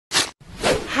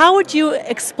How would you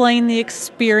explain the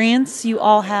experience you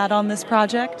all had on this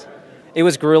project? It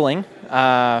was grueling.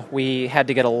 We had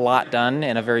to get a lot done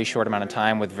in a very short amount of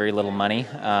time with very little money,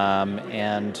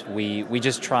 and we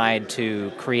just tried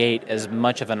to create as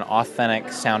much of an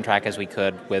authentic soundtrack as we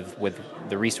could with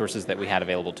the resources that we had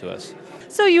available to us.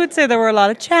 So you would say there were a lot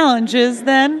of challenges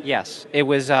then? Yes, it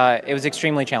was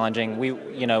extremely challenging. We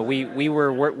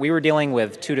were dealing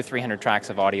with 200 to 300 tracks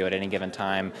of audio at any given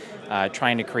time,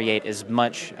 trying to create as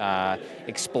much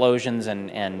explosions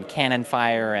and cannon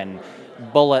fire and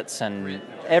bullets and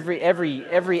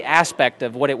every aspect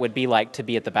of what it would be like to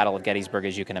be at the Battle of Gettysburg,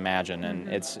 as you can imagine, and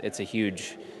it's a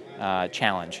huge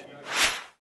challenge.